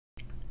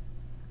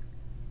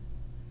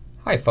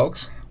Hi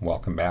folks,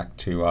 welcome back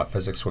to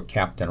Physics with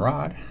Captain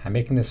Rod. I'm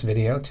making this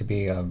video to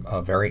be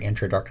a very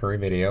introductory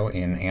video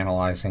in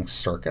analyzing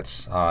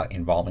circuits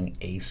involving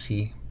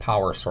AC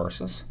power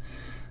sources.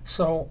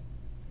 So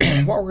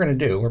what we're going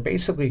to do, we're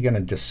basically going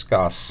to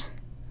discuss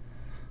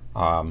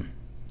the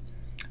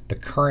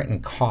current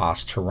and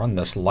cost to run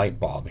this light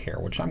bulb here,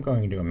 which I'm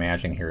going to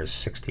imagine here is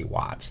 60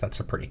 watts. That's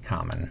a pretty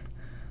common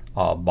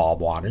bulb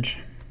wattage.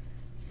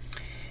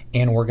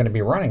 And we're going to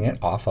be running it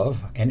off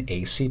of an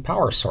AC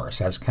power source.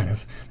 That's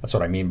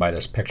what I mean by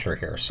this picture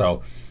here.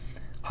 So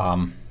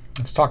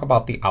let's talk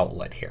about the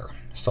outlet here.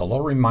 So a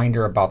little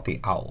reminder about the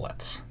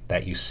outlets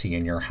that you see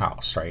in your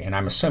house, right? And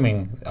I'm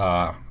assuming,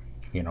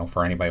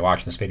 for anybody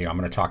watching this video, I'm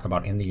going to talk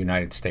about in the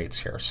United States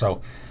here.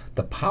 So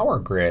the power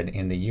grid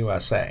in the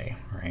USA,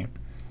 right,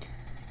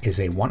 is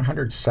a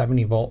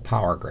 170 volt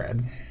power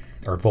grid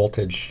or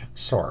voltage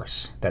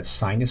source that's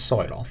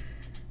sinusoidal.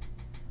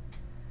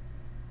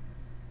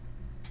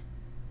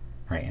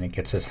 Right, and it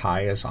gets as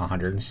high as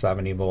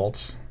 170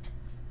 volts,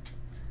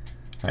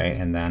 right,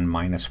 and then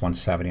minus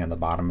 170 on the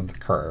bottom of the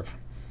curve.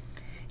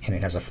 And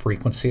it has a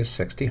frequency of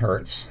 60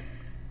 hertz.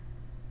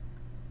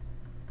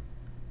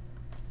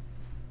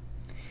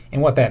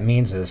 And what that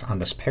means is, on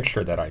this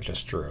picture that I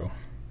just drew,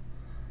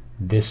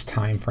 this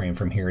time frame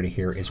from here to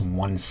here is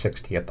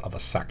 1/60th of a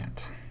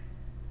second.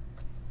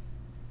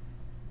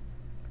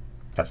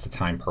 That's the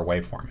time per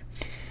waveform.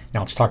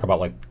 Now let's talk about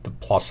like the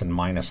plus and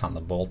minus on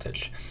the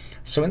voltage.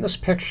 So in this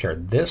picture,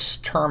 this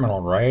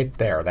terminal right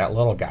there, that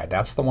little guy,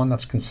 that's the one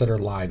that's considered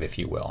live, if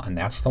you will, and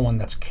that's the one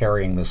that's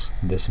carrying this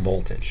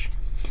voltage.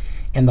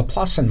 And the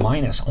plus and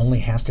minus only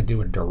has to do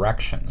with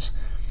directions.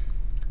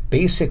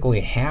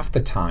 Basically, half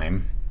the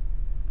time,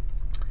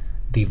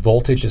 the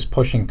voltage is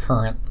pushing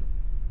current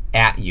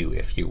at you,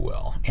 if you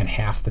will, and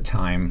half the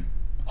time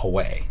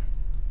away.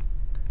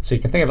 So you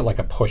can think of it like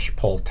a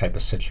push-pull type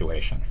of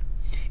situation.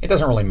 It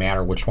doesn't really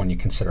matter which one you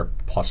consider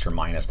plus or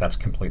minus. That's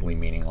completely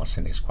meaningless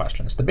in these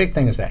questions. The big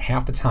thing is that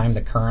half the time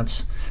the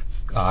currents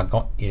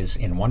is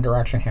in one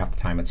direction, half the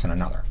time it's in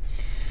another.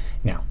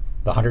 Now,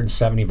 the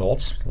 170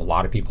 volts, a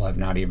lot of people have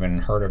not even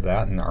heard of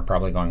that and are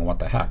probably going, what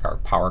the heck, our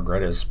power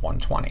grid is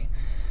 120.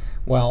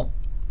 Well,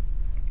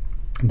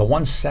 the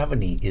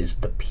 170 is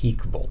the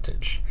peak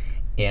voltage.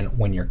 And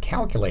when you're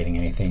calculating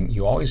anything,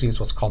 you always use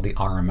what's called the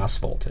RMS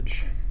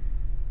voltage,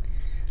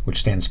 which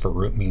stands for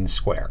root mean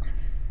square.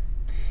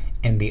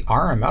 And the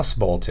RMS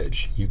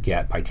voltage you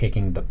get by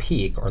taking the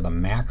peak or the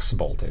max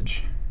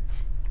voltage,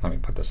 let me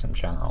put this in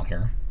general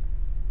here,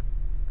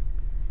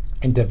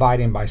 and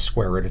dividing by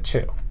square root of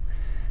 2.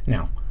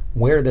 Now,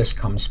 where this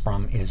comes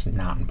from is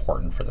not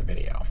important for the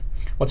video.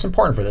 What's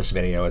important for this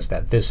video is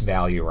that this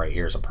value right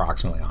here is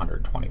approximately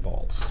 120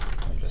 volts.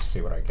 Let me just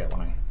see what I get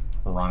when I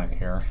run it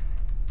here.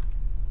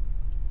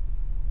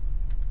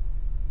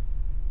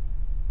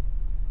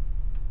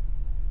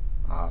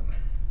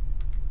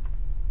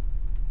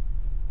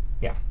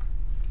 Yeah,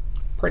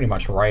 pretty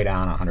much right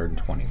on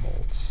 120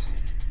 volts.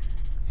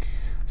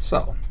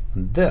 So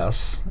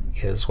this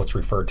is what's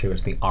referred to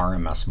as the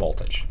RMS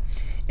voltage.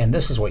 And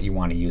this is what you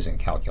want to use in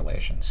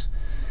calculations.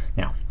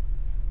 Now,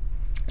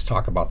 let's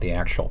talk about the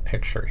actual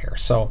picture here.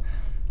 So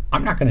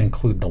I'm not going to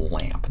include the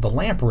lamp. The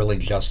lamp really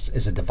just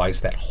is a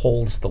device that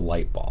holds the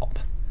light bulb.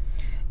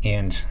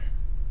 And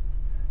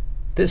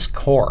this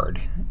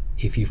cord,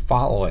 if you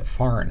follow it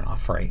far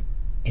enough, right,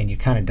 and you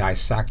kind of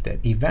dissect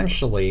it,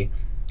 eventually,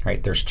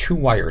 right, there's two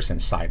wires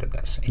inside of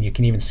this. And you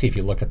can even see, if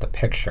you look at the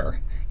picture,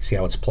 see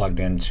how it's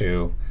plugged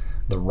into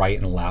the right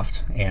and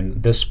left.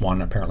 And this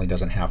one apparently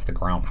doesn't have the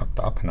ground hooked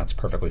up, and that's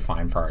perfectly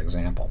fine for our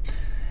example.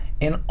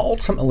 And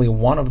ultimately,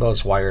 one of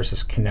those wires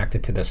is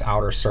connected to this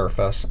outer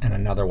surface, and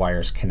another wire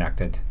is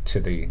connected to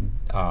the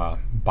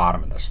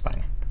bottom of this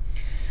thing.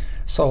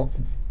 So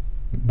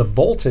the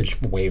voltage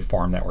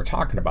waveform that we're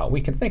talking about, we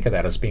can think of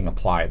that as being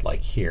applied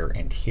like here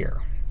and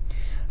here.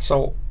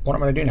 So what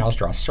I'm going to do now is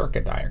draw a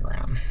circuit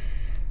diagram.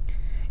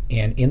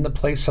 And in the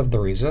place of the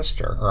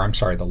resistor, or I'm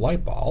sorry, the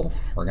light bulb,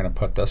 we're going to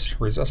put this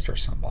resistor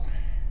symbol.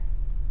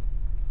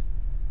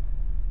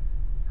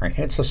 Right,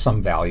 and it's of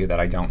some value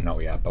that I don't know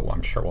yet, but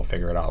I'm sure we'll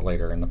figure it out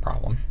later in the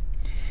problem.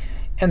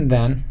 And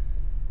then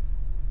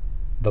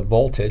the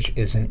voltage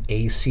is an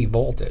AC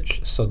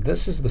voltage. So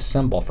this is the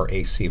symbol for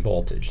AC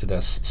voltage,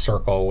 this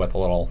circle with a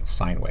little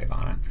sine wave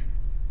on it.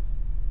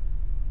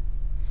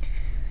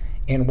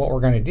 And what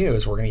we're going to do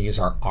is we're going to use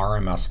our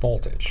RMS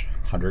voltage,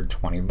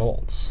 120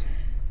 volts.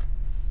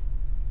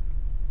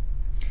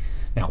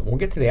 Now, we'll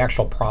get to the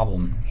actual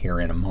problem here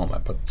in a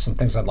moment, but some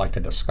things I'd like to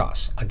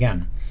discuss.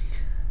 Again,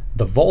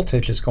 the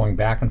voltage is going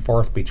back and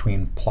forth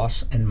between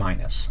plus and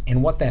minus.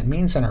 And what that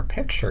means in our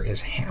picture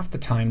is half the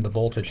time the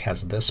voltage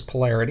has this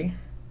polarity,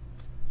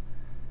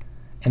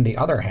 and the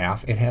other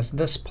half it has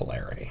this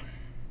polarity.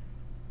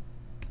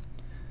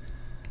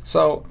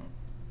 So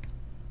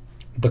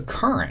the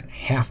current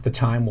half the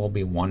time will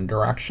be one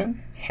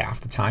direction,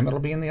 half the time it'll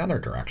be in the other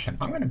direction.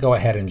 I'm going to go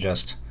ahead and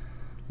just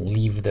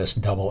leave this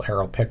double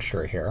arrow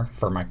picture here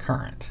for my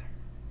current.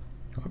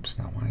 Oops,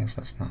 now why is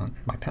this not?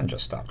 My pen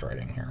just stopped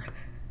writing here.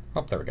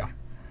 Oh, there we go.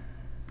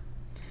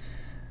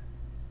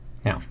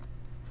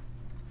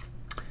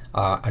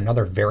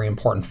 Another very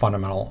important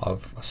fundamental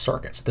of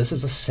circuits. This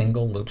is a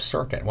single loop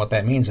circuit. What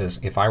that means is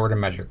if I were to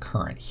measure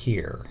current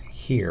here,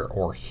 here,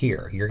 or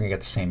here, you're going to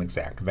get the same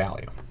exact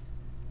value.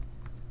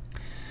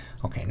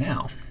 Okay,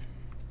 now,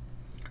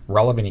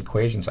 relevant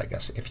equations, I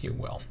guess, if you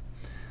will.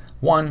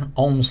 One,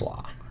 Ohm's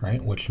law,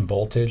 right, which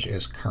voltage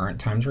is current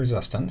times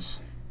resistance.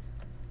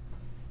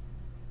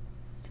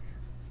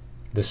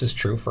 This is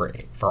true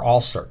for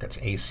all circuits,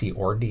 AC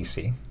or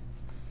DC.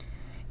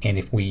 And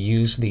if we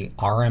use the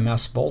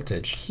RMS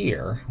voltage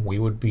here, we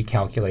would be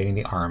calculating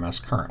the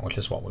RMS current, which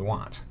is what we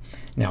want.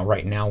 Now,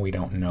 right now, we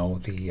don't know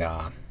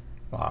the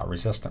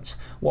resistance.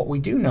 What we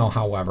do know,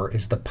 however,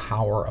 is the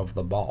power of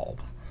the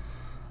bulb.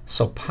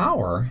 So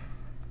power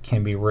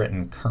can be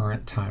written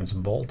current times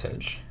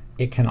voltage.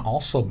 It can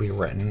also be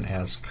written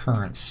as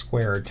current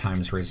squared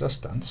times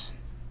resistance.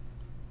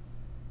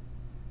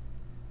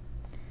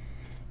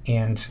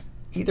 And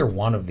either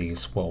one of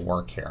these will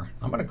work here.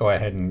 I'm going to go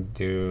ahead and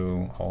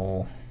do,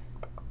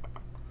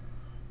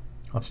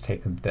 let's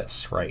take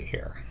this right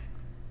here.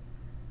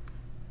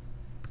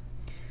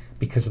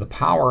 Because the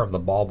power of the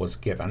bulb was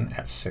given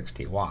at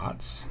 60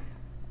 watts,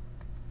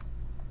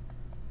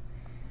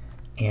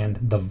 and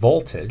the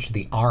voltage,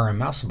 the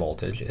RMS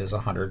voltage, is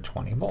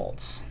 120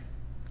 volts.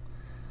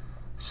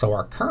 So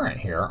our current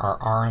here, our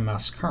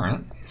RMS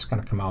current, is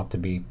going to come out to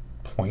be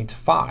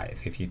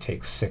 0.5. If you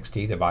take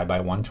 60 divided by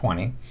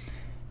 120,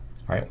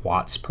 right,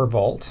 watts per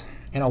volt,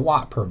 and a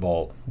watt per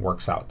volt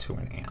works out to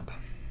an amp.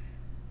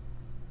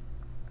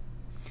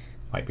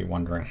 Might be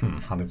wondering,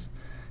 how does,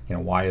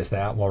 why is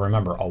that? Well,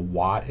 remember, a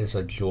watt is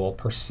a joule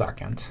per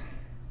second,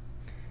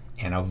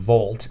 and a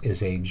volt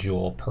is a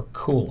joule per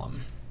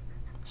coulomb.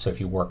 So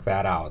if you work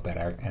that out, that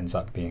ends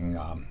up being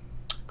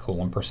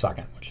coulomb per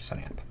second, which is an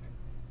amp.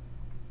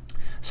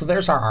 So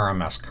there's our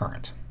RMS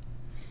current.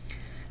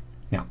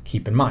 Now,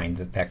 keep in mind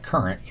that that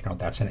current,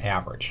 that's an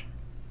average.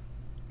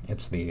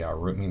 It's the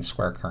root mean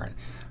square current.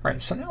 All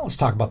right, so now let's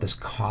talk about this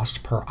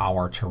cost per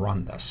hour to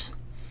run this.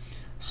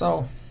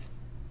 So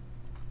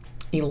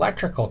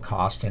electrical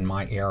cost in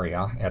my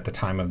area at the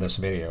time of this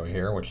video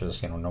here, which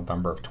is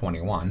November of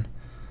 21,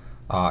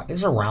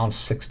 is around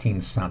 16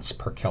 cents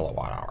per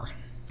kilowatt hour.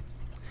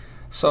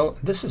 So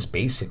this is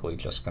basically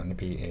just going to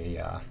be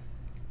a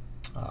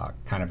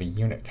kind of a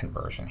unit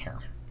conversion here.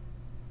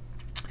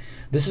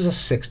 This is a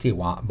 60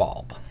 watt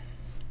bulb.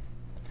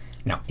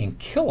 Now in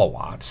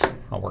kilowatts,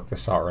 I'll work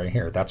this out right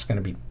here, that's going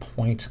to be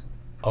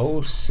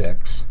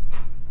 0.06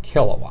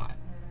 kilowatt.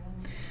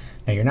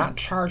 Now you're not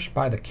charged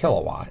by the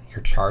kilowatt,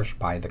 you're charged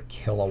by the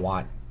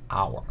kilowatt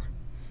hour.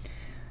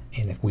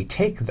 And if we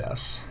take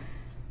this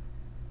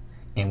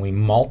and we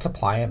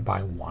multiply it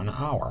by 1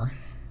 hour,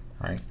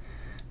 right,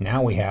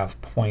 now we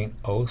have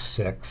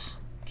 0.06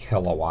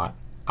 kilowatt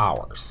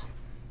hours.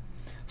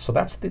 So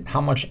that's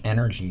how much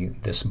energy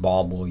this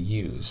bulb will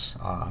use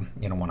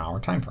in a 1 hour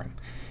time frame.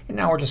 And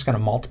now we're just going to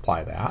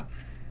multiply that,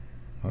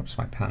 oops,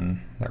 my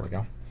pen, there we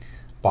go,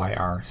 by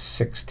our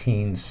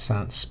 16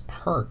 cents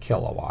per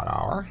kilowatt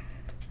hour.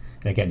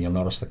 And again, you'll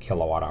notice the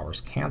kilowatt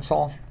hours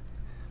cancel.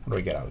 What do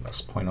we get out of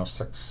this?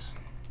 0.06.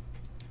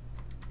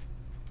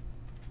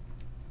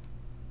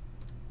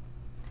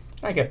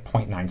 I get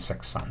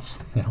 0.96 cents.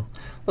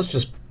 Let's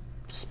just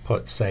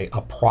say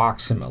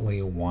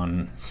approximately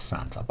 1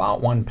 cent, about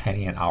 1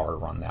 penny an hour to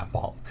run that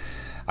bulb.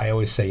 I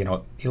always say,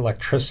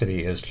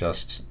 electricity is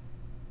just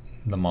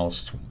the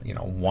most,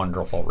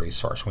 wonderful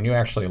resource. When you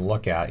actually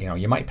look at,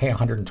 you might pay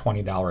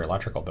 $120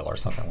 electrical bill or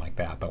something like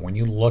that, but when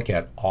you look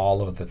at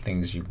all of the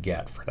things you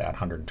get for that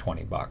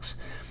 120 bucks,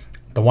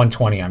 the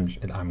 120,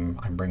 I'm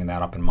bringing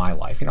that up in my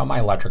life. My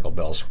electrical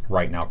bills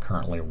right now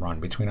currently run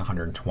between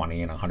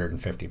 120 and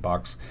 150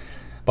 bucks.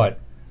 But,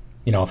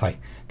 if I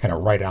kind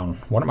of write down,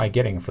 what am I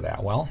getting for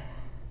that? Well,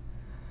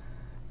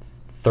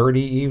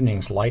 30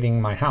 evenings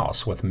lighting my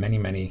house with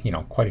many,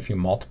 quite a few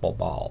multiple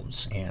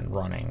bulbs, and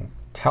running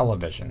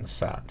television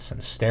sets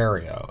and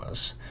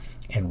stereos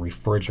and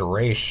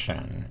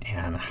refrigeration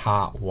and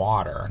hot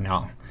water.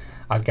 Now,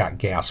 I've got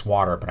gas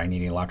water, but I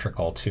need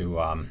electrical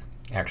to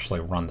actually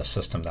run the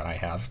system that I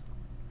have.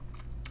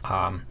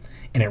 And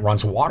it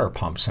runs water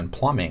pumps and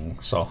plumbing,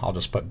 so I'll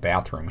just put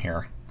bathroom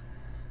here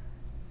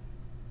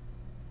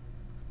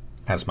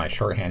as my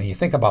shorthand. And you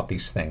think about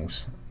these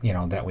things,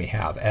 that we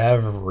have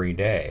every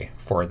day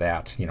for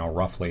that,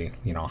 roughly,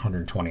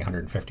 120,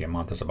 150 a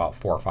month is about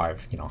 4 or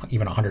 5,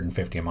 even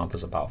 150 a month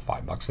is about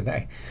 $5 a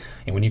day.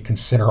 And when you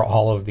consider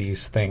all of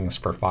these things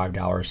for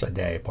 $5 a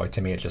day, boy,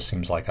 to me, it just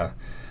seems like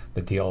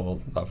the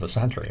deal of the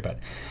century. But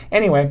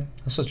anyway,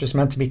 this is just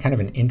meant to be kind of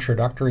an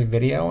introductory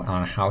video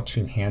on how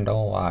to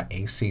handle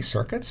AC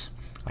circuits.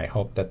 I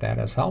hope that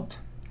has helped.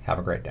 Have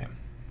a great day.